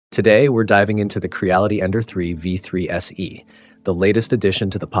Today, we're diving into the Creality Ender 3 V3 SE, the latest addition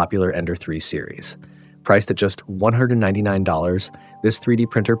to the popular Ender 3 series. Priced at just $199, this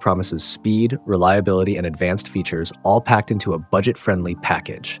 3D printer promises speed, reliability, and advanced features, all packed into a budget-friendly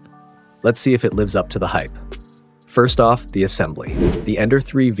package. Let's see if it lives up to the hype. First off, the assembly. The Ender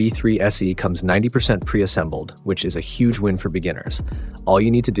 3 V3 SE comes 90% pre-assembled, which is a huge win for beginners. All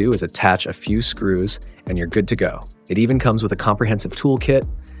you need to do is attach a few screws, and you're good to go. It even comes with a comprehensive toolkit,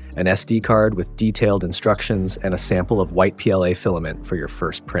 an SD card with detailed instructions, and a sample of white PLA filament for your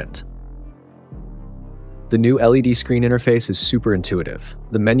first print. The new LED screen interface is super intuitive.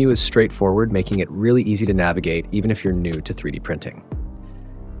 The menu is straightforward, making it really easy to navigate even if you're new to 3D printing.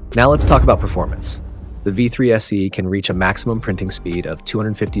 Now let's talk about performance. The V3 SE can reach a maximum printing speed of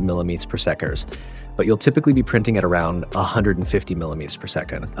 250 millimeters per second, but you'll typically be printing at around 150 millimeters per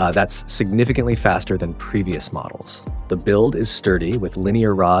second. That's significantly faster than previous models. The build is sturdy with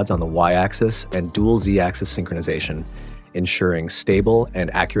linear rods on the Y-axis and dual Z-axis synchronization, ensuring stable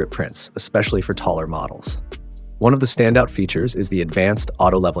and accurate prints, especially for taller models. One of the standout features is the advanced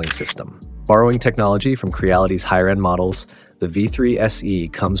auto-leveling system. Borrowing technology from Creality's higher-end models, the V3 SE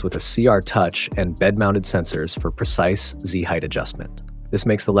comes with a CR Touch and bed-mounted sensors for precise Z-height adjustment. This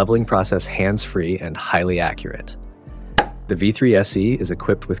makes the leveling process hands-free and highly accurate. The V3 SE is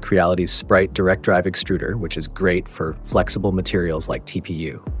equipped with Creality's Sprite direct drive extruder, which is great for flexible materials like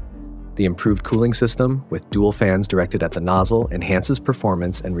TPU. The improved cooling system, with dual fans directed at the nozzle, enhances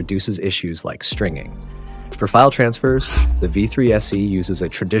performance and reduces issues like stringing. For file transfers, the V3 SE uses a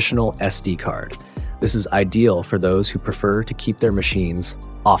traditional SD card. This is ideal for those who prefer to keep their machines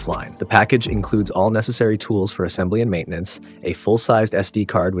offline. The package includes all necessary tools for assembly and maintenance, a full-sized SD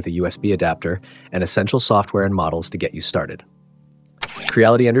card with a USB adapter, and essential software and models to get you started.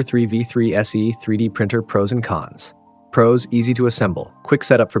 Creality Ender 3 V3 SE 3D printer pros and cons. Pros: easy to assemble, quick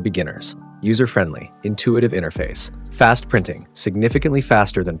setup for beginners, user-friendly, intuitive interface, fast printing, significantly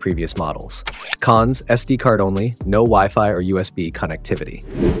faster than previous models. Cons: SD card only, no Wi-Fi or USB connectivity.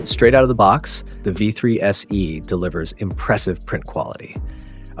 Straight out of the box, the V3 SE delivers impressive print quality.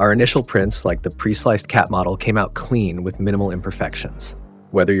 Our initial prints, like the pre-sliced cat model, came out clean with minimal imperfections.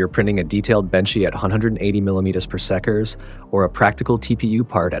 Whether you're printing a detailed benchy at 180 millimeters per second or a practical TPU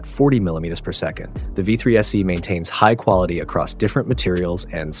part at 40 millimeters per second, the V3 SE maintains high quality across different materials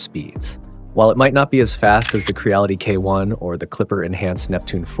and speeds. While it might not be as fast as the Creality K1 or the Clipper-enhanced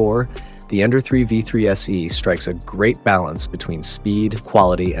Neptune 4, the Ender 3 V3 SE strikes a great balance between speed,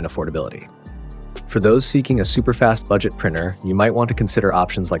 quality, and affordability. For those seeking a super-fast budget printer, you might want to consider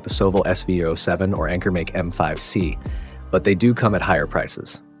options like the Sovol SV07 or AnkerMake M5C, but they do come at higher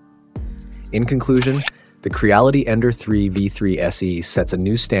prices. In conclusion, the Creality Ender 3 V3 SE sets a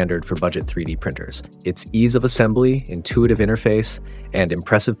new standard for budget 3D printers. Its ease of assembly, intuitive interface, and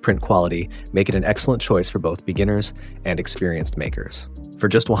impressive print quality make it an excellent choice for both beginners and experienced makers. For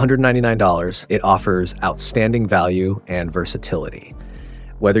just $199, it offers outstanding value and versatility.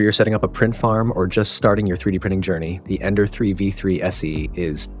 Whether you're setting up a print farm or just starting your 3D printing journey, the Ender 3 V3 SE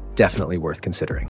is definitely worth considering.